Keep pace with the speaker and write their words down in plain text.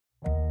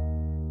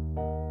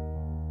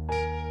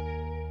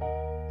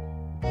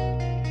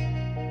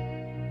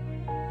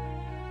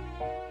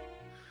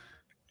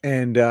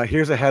And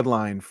here's a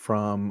headline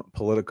from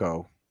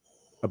Politico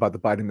about the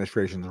Biden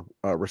administration's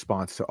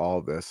response to all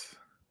of this.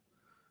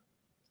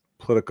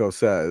 Politico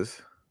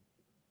says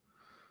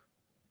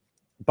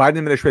Biden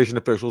administration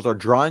officials are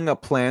drawing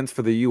up plans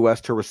for the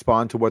U.S. to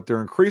respond to what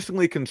they're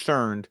increasingly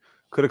concerned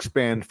could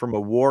expand from a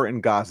war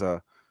in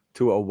Gaza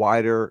to a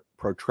wider,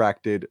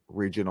 protracted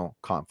regional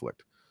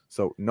conflict.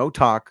 So, no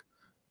talk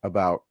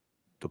about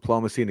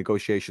diplomacy,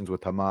 negotiations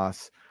with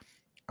Hamas,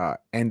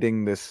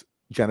 ending this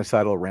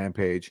genocidal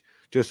rampage,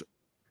 just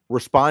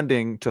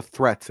responding to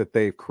threats that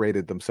they've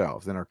created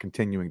themselves and are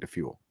continuing to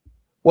fuel.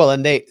 Well,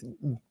 and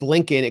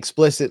Blinken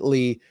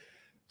explicitly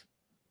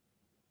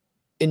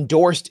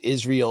endorsed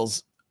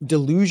Israel's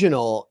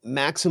delusional,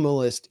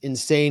 maximalist,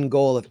 insane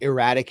goal of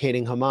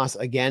eradicating Hamas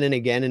again and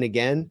again and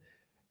again.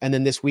 And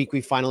then this week,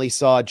 we finally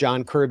saw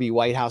John Kirby,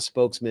 White House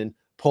spokesman,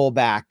 pull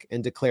back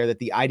and declare that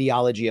the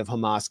ideology of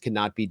Hamas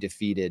cannot be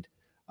defeated.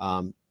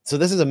 So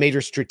this is a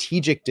major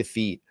strategic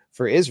defeat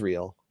for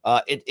Israel.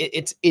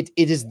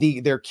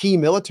 Their key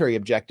military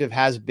objective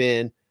has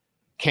been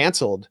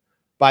canceled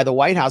by the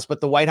White House,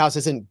 but the White House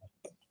isn't,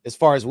 as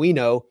far as we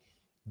know,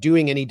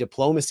 doing any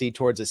diplomacy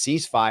towards a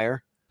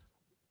ceasefire,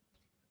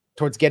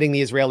 towards getting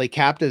the Israeli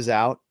captives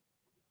out.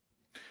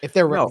 If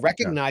they're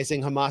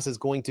recognizing Hamas is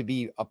going to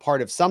be a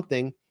part of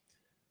something,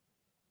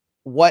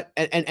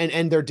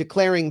 and they're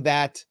declaring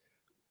that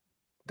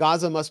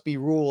Gaza must be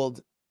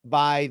ruled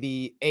by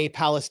a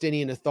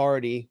Palestinian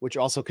Authority, which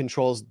also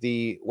controls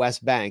the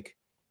West Bank,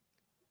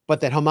 but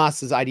that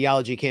Hamas's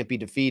ideology can't be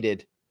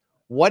defeated.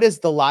 What is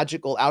the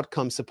logical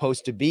outcome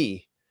supposed to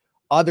be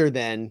other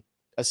than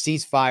a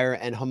ceasefire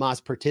and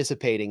Hamas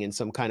participating in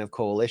some kind of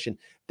coalition?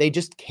 They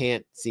just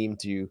can't seem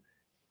to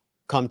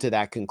come to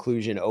that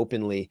conclusion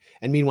openly.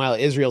 And meanwhile,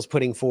 Israel's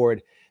putting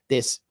forward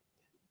this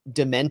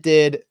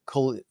demented,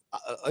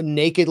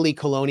 nakedly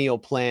colonial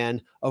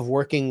plan of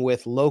working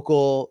with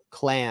local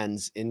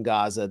clans in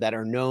Gaza that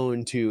are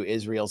known to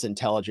Israel's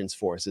intelligence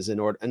forces.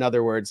 In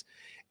other words,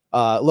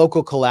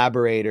 local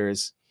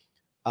collaborators.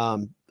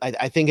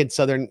 I think in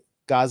southern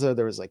Gaza,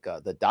 there was like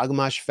the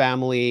Dagmash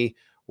family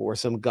or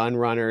some gun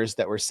runners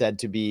that were said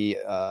to be,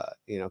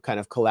 kind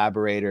of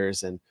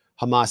collaborators, and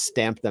Hamas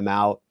stamped them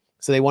out.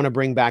 So they want to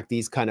bring back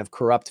these kind of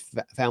corrupt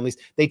families.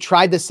 They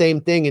tried the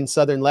same thing in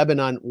southern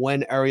Lebanon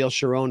when Ariel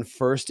Sharon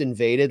first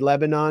invaded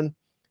Lebanon.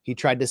 He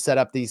tried to set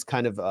up these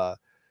kind of,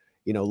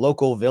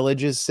 local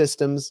villages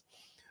systems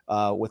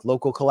with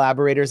local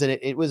collaborators, and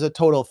it was a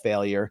total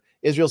failure.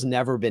 Israel's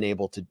never been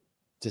able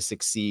to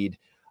succeed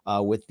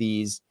with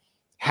these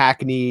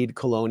hackneyed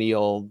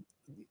colonial,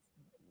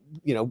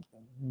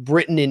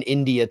 Britain and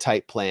India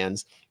type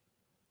plans.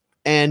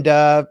 And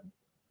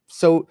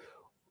so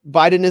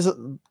Biden's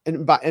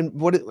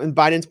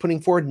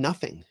putting forward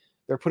nothing.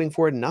 They're putting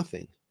forward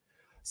nothing.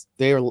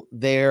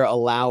 They're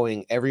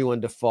allowing everyone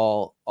to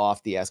fall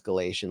off the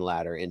escalation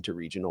ladder into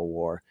regional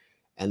war.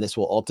 And this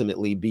will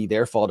ultimately be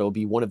their fault. It will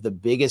be one of the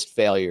biggest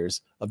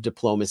failures of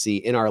diplomacy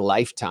in our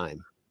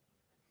lifetime.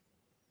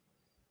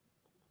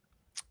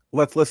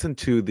 Let's listen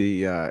to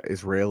the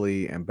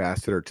Israeli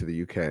ambassador to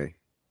the UK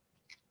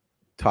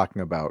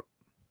talking about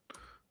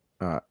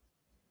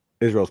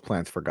Israel's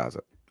plans for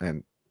Gaza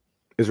and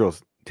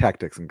Israel's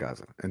tactics in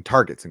Gaza and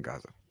targets in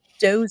Gaza.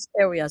 Those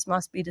areas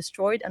must be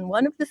destroyed. And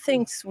one of the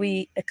things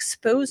we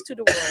exposed to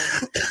the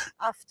world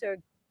after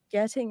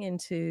getting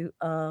into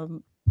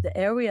the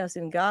areas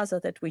in Gaza,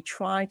 that we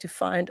try to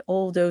find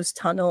all those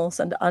tunnels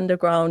and the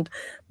underground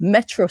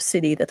metro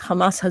city that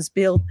Hamas has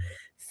built,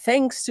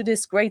 thanks to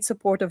this great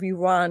support of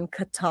Iran,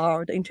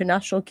 Qatar, the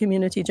international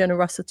community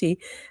generosity,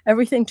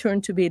 everything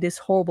turned to be this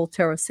horrible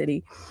terror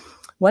city.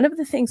 One of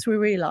the things we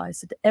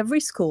realized that every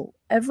school,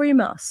 every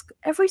mosque,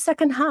 every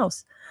second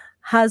house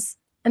has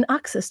an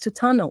access to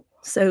tunnel.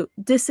 So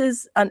this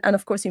is, and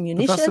of course,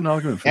 ammunition. But that's an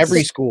argument for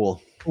every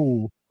school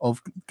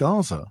of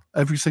Gaza,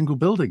 every single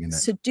building in it.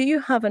 So do you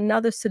have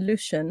another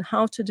solution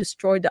how to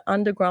destroy the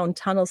underground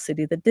tunnel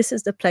city, that this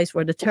is the place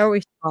where the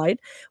terrorists hide,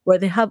 where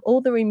they have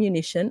all their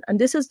ammunition, and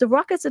this is the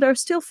rockets that are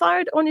still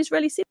fired on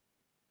Israeli cities?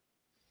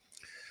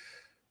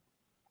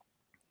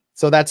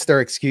 So that's their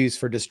excuse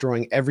for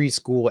destroying every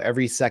school,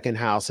 every second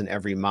house, and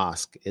every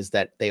mosque, is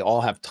that they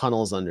all have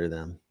tunnels under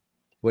them.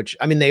 Which,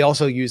 I mean, they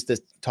also use this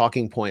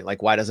talking point,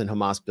 like, why doesn't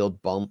Hamas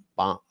build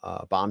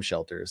bomb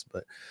shelters?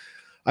 But,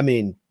 I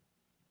mean,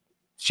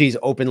 she's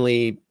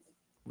openly,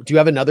 do you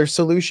have another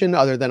solution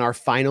other than our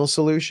final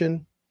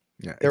solution?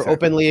 Yeah, they're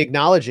openly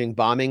acknowledging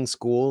bombing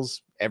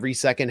schools, every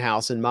second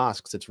house and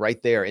mosques. It's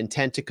right there.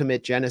 Intent to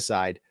commit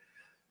genocide.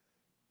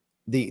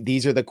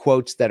 These are the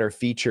quotes that are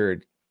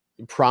featured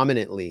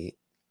prominently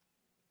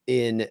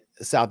in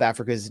South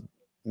Africa's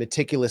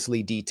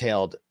meticulously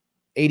detailed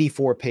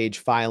 84-page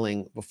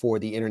filing before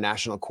the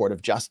International Court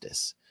of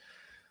Justice.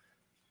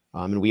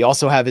 And we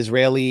also have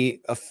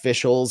Israeli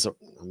officials, a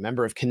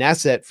member of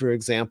Knesset, for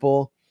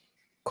example,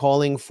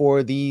 calling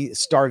for the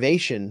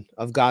starvation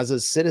of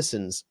Gaza's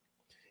citizens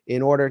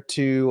in order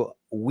to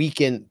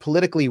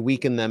politically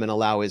weaken them and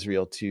allow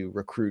Israel to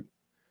recruit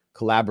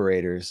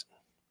collaborators.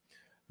 I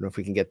don't know if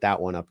we can get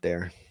that one up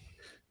there.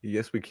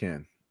 Yes, we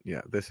can.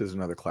 Yeah, this is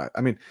another class.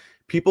 I mean,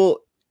 people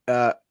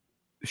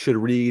should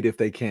read if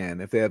they can,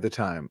 if they have the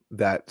time,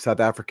 that South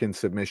African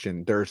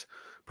submission. There's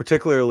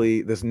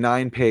particularly this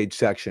 9-page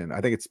section.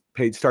 I think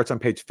starts on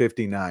page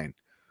 59,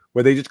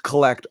 where they just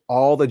collect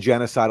all the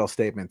genocidal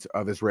statements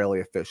of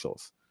Israeli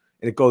officials.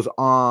 And it goes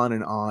on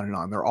and on and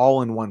on. They're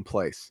all in one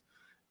place.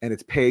 And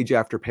it's page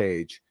after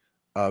page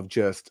of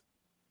just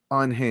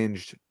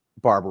unhinged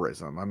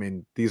barbarism. I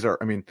mean,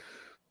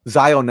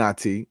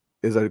 Zio-Nazi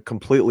is a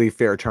completely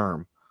fair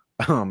term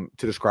to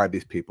describe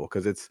these people,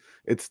 because it's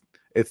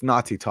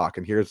Nazi talk.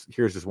 And here's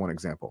just one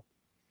example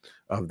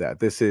of that.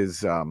 This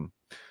is an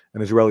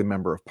Israeli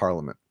member of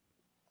parliament.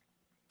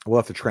 We'll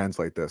have to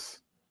translate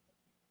this.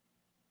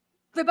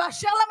 For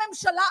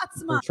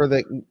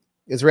the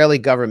Israeli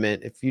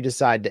government, if you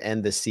decide to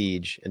end the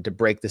siege and to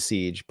break the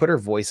siege, put her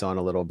voice on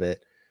a little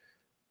bit.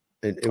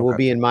 It will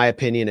be, in my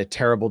opinion, a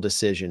terrible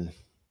decision,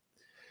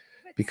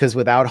 because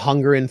without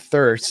hunger and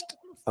thirst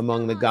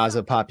among the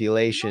Gaza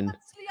population,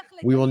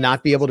 we will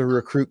not be able to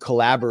recruit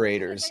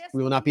collaborators.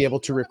 We will not be able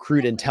to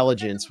recruit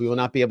intelligence. We will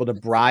not be able to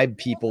bribe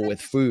people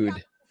with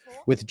food,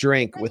 with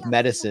drink, with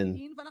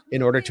medicine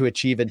in order to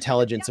achieve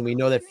intelligence. And we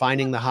know that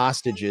finding the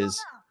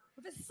hostages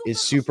is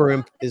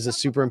a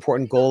super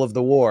important goal of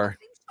the war.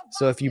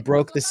 So if you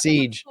broke the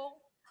siege,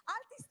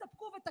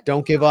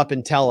 don't give up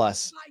and tell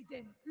us.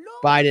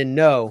 Biden,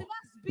 no,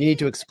 you need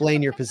to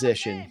explain your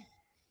position.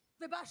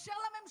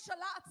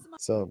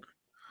 So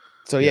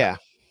yeah.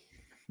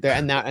 There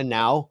and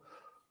now,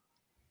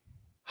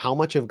 how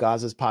much of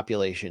Gaza's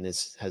population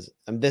this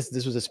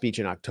was a speech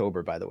in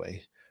October, by the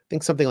way. I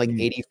think something like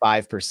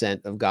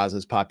 85% of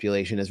Gaza's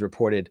population is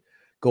reported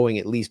going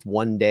at least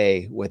one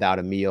day without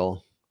a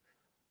meal,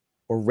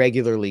 or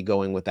regularly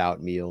going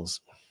without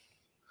meals.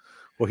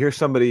 Well, here's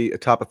somebody, a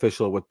top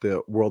official with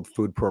the World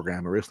Food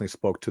Program, who recently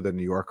spoke to the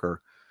New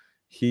Yorker.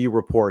 He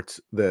reports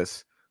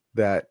that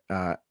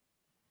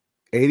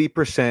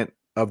 80%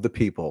 of the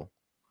people,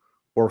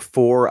 or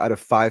 4 out of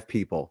 5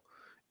 people,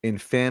 in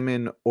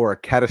famine or a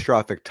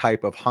catastrophic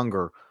type of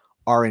hunger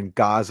are in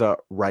Gaza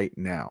right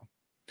now.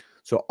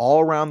 So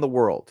all around the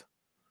world,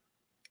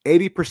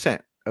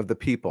 80% of the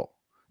people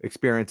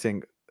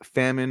experiencing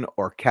famine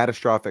or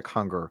catastrophic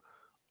hunger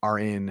are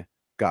in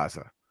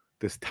Gaza,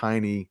 this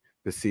tiny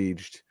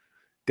besieged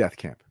death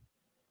camp.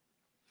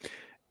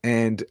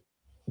 And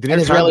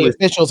Israeli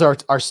officials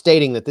are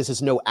stating that this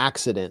is no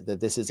accident, that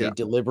this is a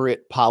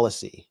deliberate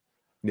policy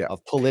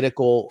of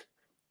political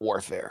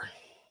warfare.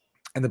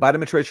 And the Biden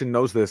administration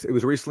knows this. It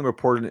was recently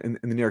reported in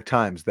the New York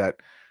Times that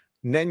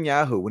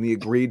Netanyahu, when he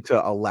agreed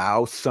to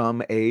allow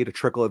some aid, a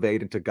trickle of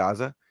aid into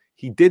Gaza,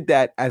 he did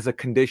that as a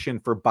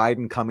condition for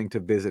Biden coming to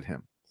visit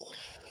him.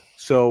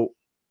 So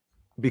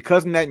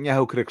because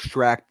Netanyahu could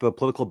extract the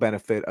political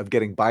benefit of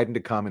getting Biden to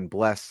come and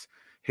bless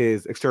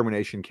his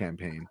extermination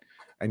campaign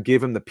and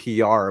give him the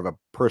PR of a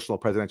personal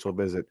presidential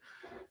visit,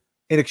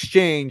 in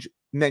exchange,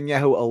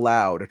 Netanyahu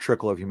allowed a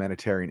trickle of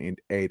humanitarian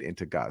aid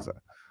into Gaza.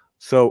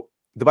 So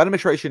the Biden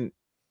administration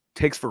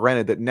takes for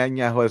granted that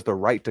Netanyahu has the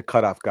right to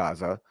cut off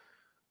Gaza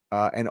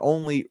and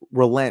only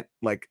relent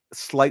like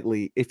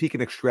slightly if he can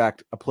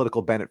extract a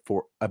political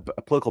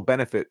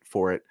benefit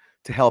for it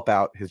to help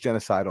out his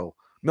genocidal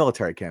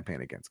military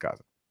campaign against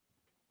Gaza.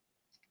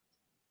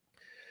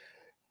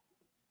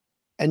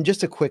 And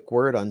just a quick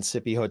word on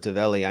Tzipi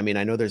Hotovely. I mean,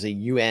 I know there's a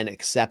UN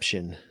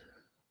exception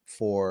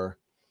for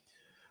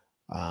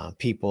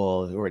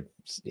people who are,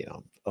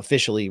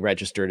 officially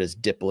registered as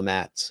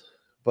diplomats.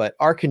 But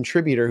our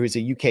contributor, who's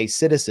a UK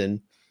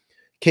citizen,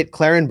 Kit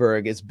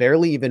Clarenberg, is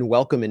barely even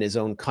welcome in his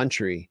own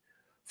country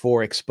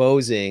for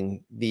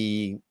exposing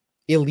the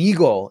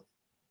illegal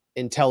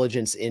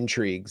intelligence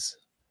intrigues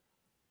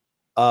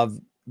of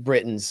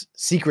Britain's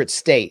secret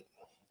state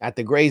at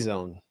the gray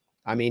zone.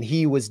 I mean,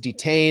 he was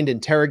detained,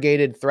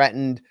 interrogated,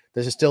 threatened.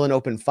 There's still an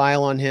open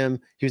file on him.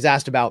 He was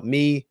asked about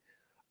me.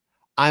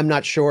 I'm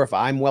not sure if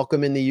I'm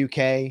welcome in the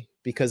UK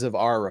because of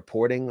our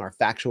reporting, our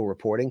factual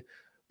reporting,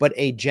 but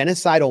a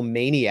genocidal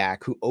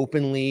maniac who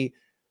openly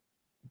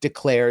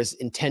declares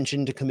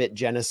intention to commit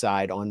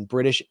genocide on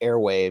British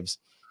airwaves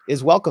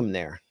is welcome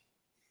there.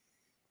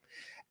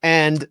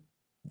 And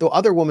the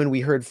other woman we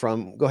heard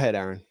from, go ahead,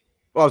 Aaron.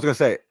 Well, I was going to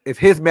say, if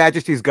His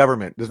Majesty's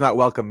government does not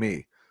welcome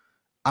me,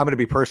 I'm going to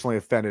be personally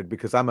offended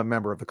because I'm a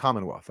member of the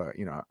Commonwealth.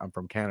 I'm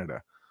from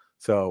Canada.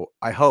 So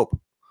I hope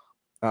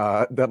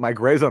that my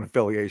gray zone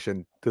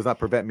affiliation does not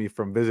prevent me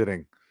from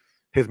visiting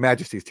His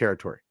Majesty's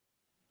territory.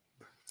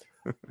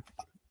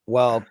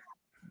 Well,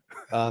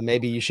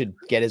 maybe you should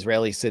get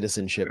Israeli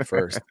citizenship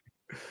first.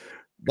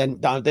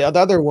 Then the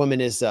other woman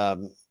is,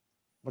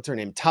 what's her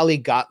name? Tali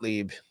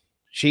Gottlieb.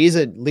 She's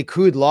a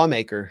Likud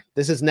lawmaker.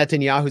 This is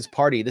Netanyahu's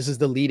party. This is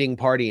the leading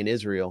party in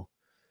Israel.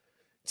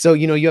 So,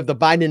 you have the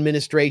Biden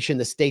administration,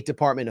 the State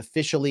Department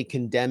officially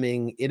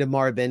condemning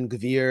Itamar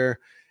Ben-Gvir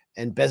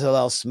and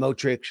Bezalel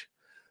Smotrich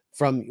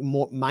from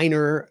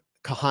minor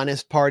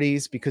Kahanist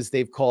parties because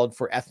they've called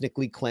for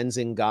ethnically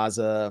cleansing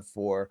Gaza,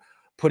 for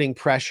putting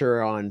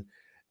pressure on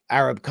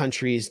Arab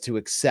countries to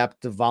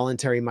accept the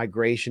voluntary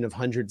migration of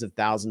hundreds of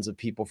thousands of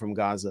people from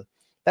Gaza.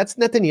 That's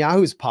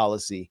Netanyahu's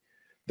policy.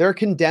 They're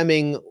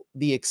condemning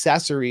the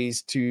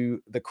accessories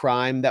to the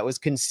crime that was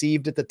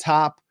conceived at the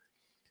top.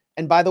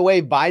 And by the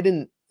way,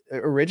 Biden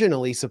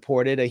originally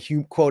supported a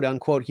quote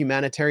unquote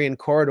humanitarian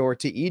corridor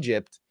to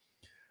Egypt.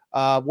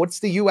 What's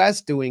the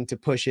U.S. doing to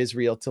push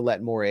Israel to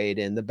let more aid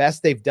in? The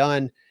best they've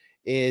done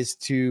is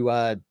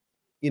to,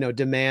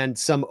 demand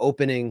some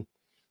opening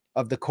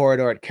of the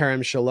corridor at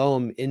Kerem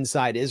Shalom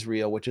inside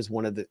Israel, which is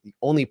one of the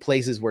only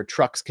places where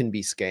trucks can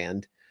be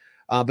scanned.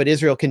 But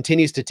Israel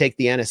continues to take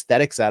the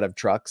anesthetics out of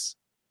trucks.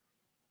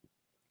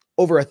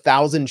 Over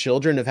 1,000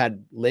 children have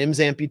had limbs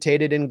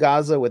amputated in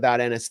Gaza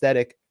without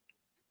anesthetic.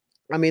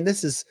 I mean,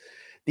 the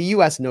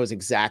U.S. knows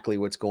exactly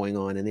what's going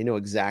on, and they know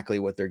exactly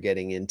what they're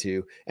getting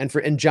into.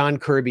 And John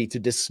Kirby to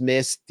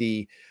dismiss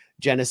the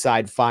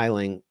genocide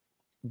filing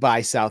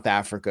by South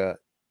Africa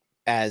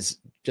as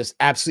just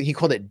absolutely, he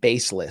called it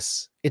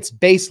baseless. It's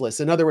baseless.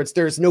 In other words,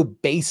 there's no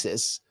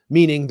basis,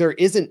 meaning there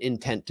isn't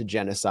intent to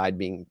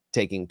genocide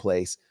taking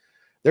place.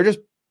 They're just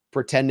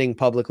pretending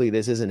publicly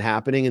this isn't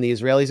happening, and the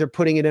Israelis are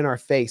putting it in our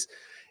face.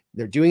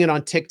 They're doing it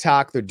on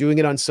TikTok. They're doing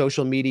it on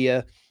social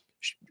media,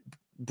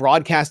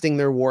 broadcasting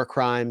their war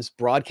crimes,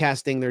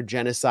 broadcasting their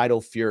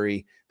genocidal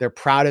fury. They're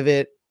proud of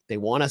it. They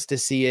want us to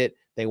see it.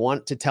 They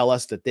want to tell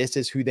us that this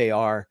is who they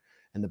are.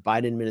 And the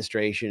Biden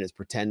administration is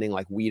pretending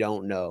like we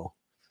don't know.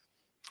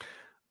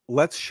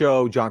 Let's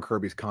show John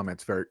Kirby's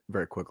comments very,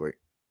 very quickly.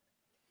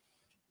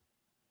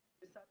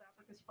 South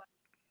Africa's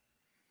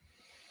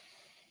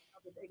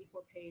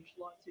 84-page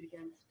lawsuit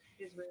against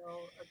Israel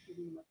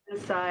accusing of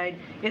genocide.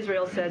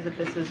 Israel says that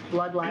this is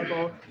blood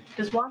libel.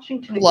 Does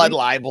Washington blood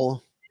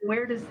libel?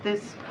 Where does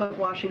this put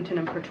Washington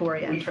and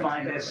Pretoria? We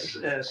find this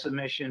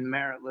submission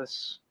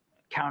meritless,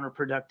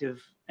 counterproductive,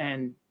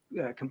 and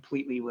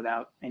completely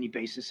without any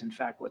basis in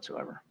fact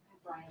whatsoever.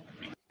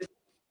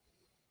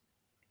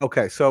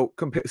 Okay, so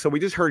we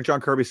just heard John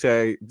Kirby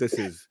say this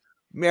is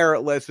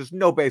meritless. There's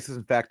no basis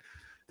in fact.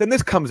 Then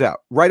this comes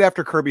out right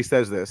after Kirby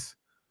says this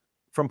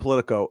from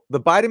Politico. The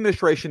Biden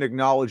administration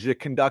acknowledged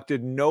it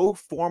conducted no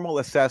formal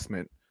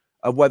assessment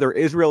of whether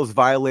Israel is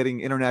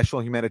violating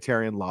international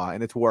humanitarian law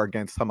in its war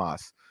against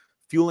Hamas,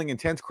 fueling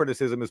intense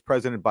criticism as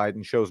President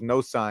Biden shows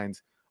no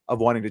signs of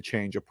wanting to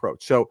change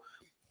approach. So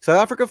South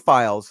Africa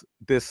files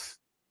this,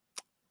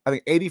 I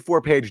think,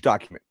 84-page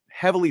document,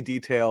 heavily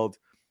detailed,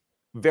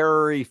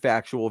 very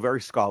factual,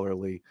 very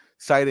scholarly,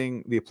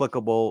 citing the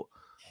applicable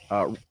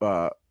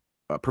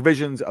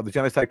provisions of the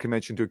Genocide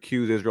Convention to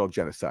accuse Israel of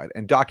genocide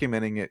and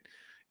documenting it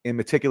in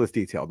meticulous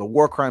detail, the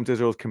war crimes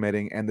Israel is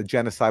committing and the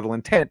genocidal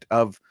intent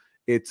of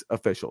its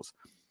officials.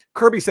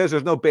 Kirby says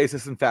there's no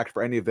basis in fact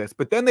for any of this,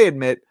 but then they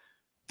admit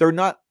they're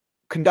not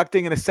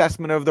conducting an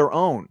assessment of their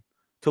own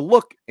to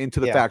look into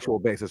the factual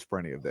basis for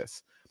any of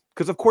this.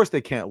 Because of course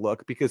they can't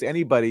look, because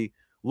anybody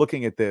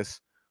looking at this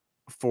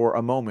for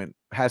a moment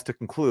has to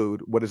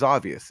conclude what is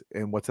obvious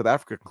and what South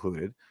Africa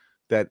concluded,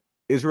 that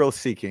Israel is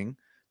seeking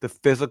the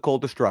physical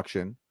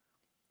destruction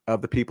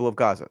of the people of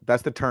Gaza.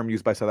 That's the term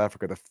used by South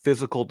Africa, the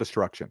physical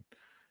destruction.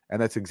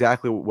 And that's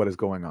exactly what is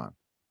going on.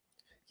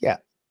 Yeah.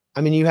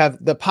 I mean, you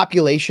have the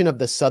population of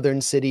the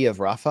southern city of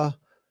Rafah,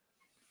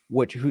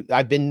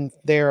 I've been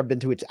there. I've been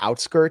to its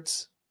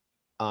outskirts.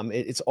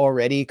 It's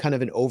already kind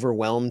of an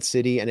overwhelmed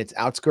city, and its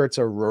outskirts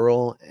are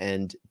rural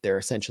and they're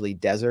essentially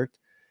desert,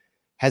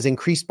 has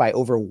increased by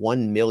over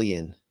 1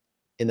 million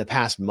in the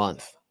past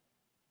month.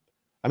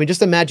 I mean,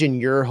 just imagine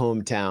your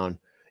hometown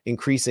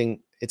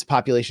increasing, its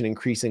population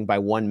increasing by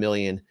 1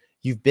 million.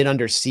 You've been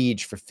under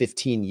siege for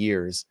 15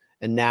 years,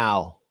 and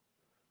now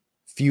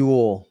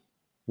fuel,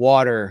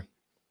 water,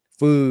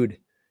 food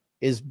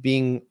is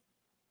being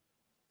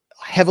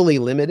heavily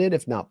limited,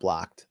 if not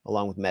blocked,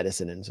 along with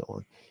medicine and so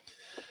on.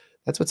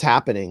 That's what's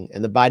happening.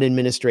 And the Biden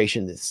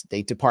administration, the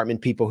State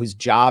Department people whose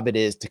job it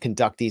is to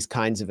conduct these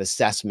kinds of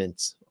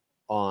assessments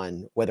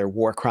on whether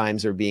war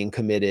crimes are being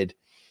committed,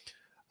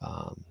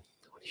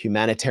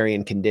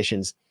 humanitarian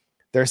conditions,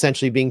 they're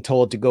essentially being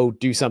told to go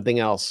do something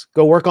else.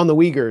 Go work on the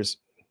Uyghurs.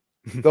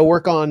 Go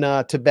work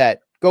on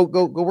Tibet. Go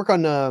work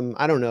on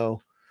I don't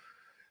know,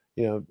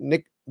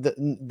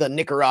 the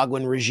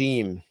Nicaraguan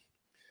regime.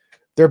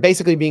 They're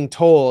basically being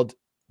told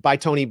by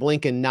Tony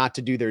Blinken not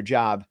to do their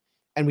job.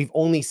 And we've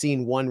only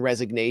seen one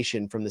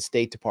resignation from the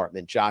State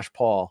Department, Josh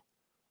Paul,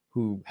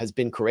 who has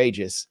been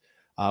courageous.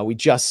 We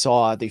just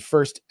saw the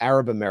first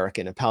Arab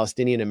American, a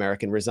Palestinian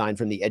American, resign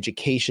from the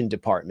Education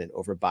Department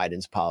over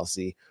Biden's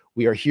policy.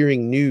 We are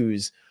hearing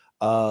news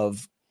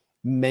of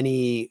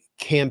many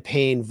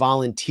campaign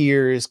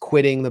volunteers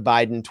quitting the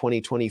Biden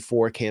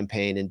 2024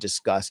 campaign in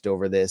disgust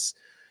over this.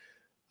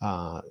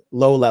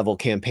 Low-level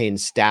campaign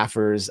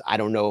staffers. I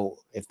don't know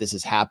if this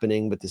is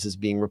happening, but this is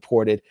being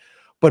reported.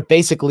 But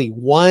basically,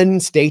 one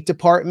State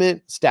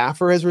Department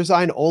staffer has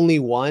resigned, only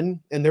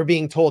one, and they're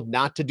being told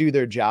not to do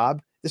their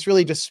job. This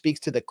really just speaks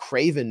to the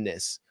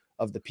cravenness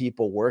of the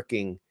people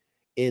working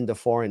in the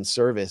Foreign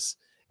Service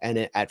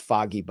and at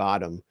Foggy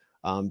Bottom,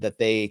 that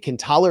they can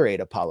tolerate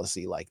a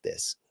policy like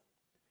this.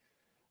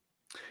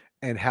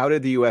 And how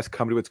did the U.S.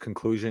 come to its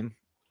conclusion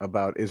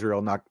about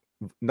Israel not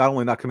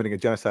only not committing a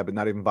genocide, but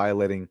not even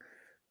violating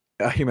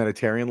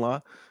humanitarian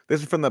law.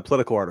 This is from the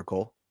Political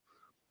article.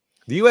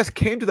 The U.S.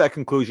 came to that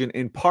conclusion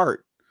in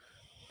part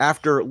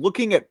after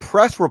looking at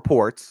press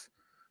reports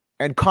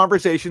and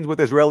conversations with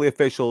Israeli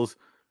officials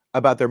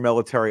about their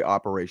military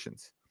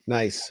operations.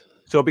 Nice.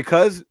 So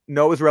because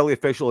no Israeli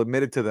official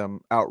admitted to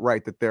them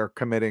outright that they're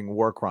committing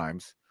war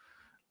crimes,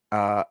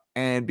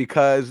 and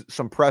because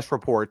some press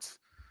reports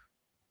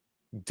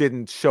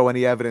didn't show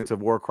any evidence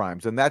of war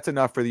crimes, and that's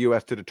enough for the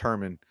U.S. to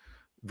determine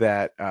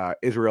that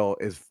Israel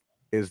is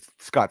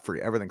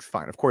scot-free. Everything's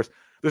fine. Of course,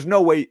 there's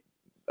no way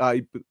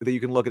that you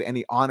can look at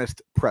any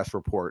honest press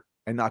report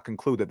and not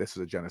conclude that this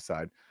is a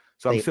genocide.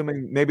 So I'm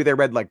assuming maybe they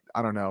read, like,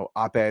 I don't know,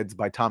 op-eds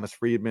by Thomas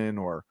Friedman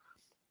or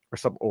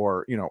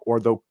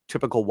the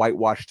typical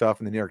whitewash stuff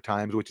in the New York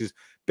Times, which is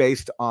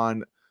based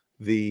on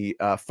the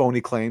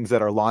phony claims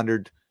that are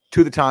laundered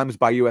to the Times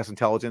by U.S.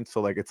 intelligence.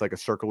 So, like, it's like a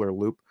circular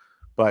loop.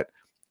 But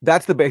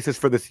that's the basis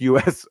for this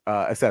U.S.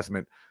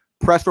 Assessment: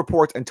 press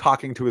reports and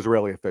talking to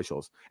Israeli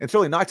officials, and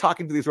certainly not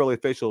talking to the Israeli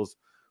officials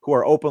who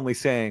are openly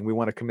saying we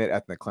want to commit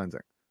ethnic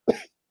cleansing.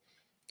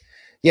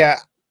 Yeah,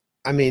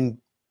 I mean,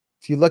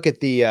 if you look at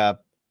the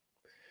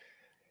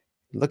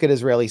look at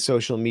Israeli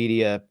social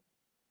media,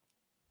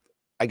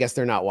 I guess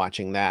they're not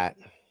watching that.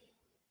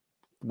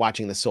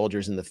 Watching the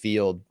soldiers in the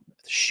field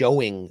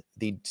showing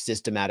the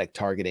systematic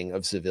targeting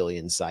of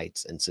civilian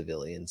sites and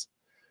civilians.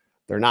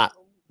 They're not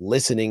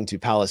listening to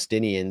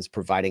Palestinians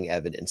providing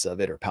evidence of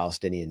it, or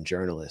Palestinian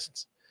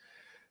journalists.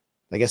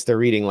 I guess they're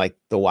reading like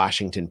the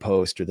Washington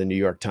Post or the New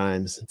York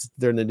Times.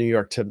 They're in the New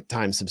York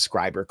Times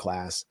subscriber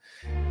class.